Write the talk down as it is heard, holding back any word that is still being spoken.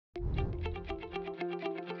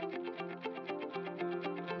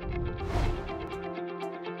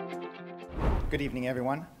Good evening,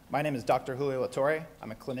 everyone. My name is Dr. Julio Latorre.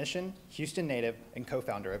 I'm a clinician, Houston native, and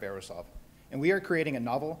co-founder of AiroSolve. And we are creating a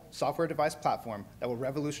novel software device platform that will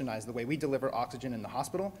revolutionize the way we deliver oxygen in the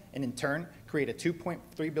hospital and, in turn, create a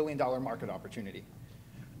 $2.3 billion market opportunity.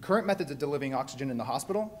 Current methods of delivering oxygen in the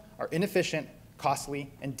hospital are inefficient, costly,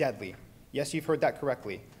 and deadly. Yes, you've heard that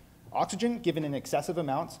correctly. Oxygen, given in excessive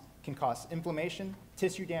amounts, can cause inflammation,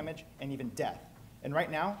 tissue damage, and even death. And right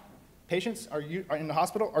now, patients in the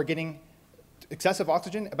hospital are getting excessive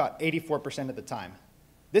oxygen about 84% of the time.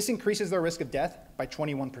 This increases their risk of death by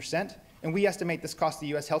 21%, and we estimate this costs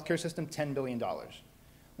the US healthcare system $10 billion.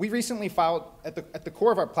 We recently filed, at the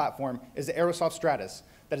core of our platform is the AiroSolve Stratus,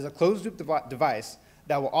 that is a closed-loop device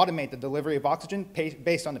that will automate the delivery of oxygen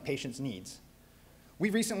based on the patient's needs. We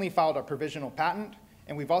recently filed our provisional patent,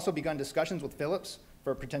 and we've also begun discussions with Philips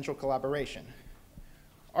for a potential collaboration.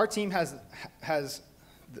 Our team has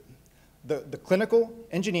the clinical,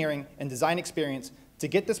 engineering, and design experience to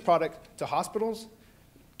get this product to hospitals,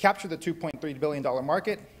 capture the $2.3 billion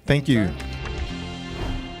market. Thank you.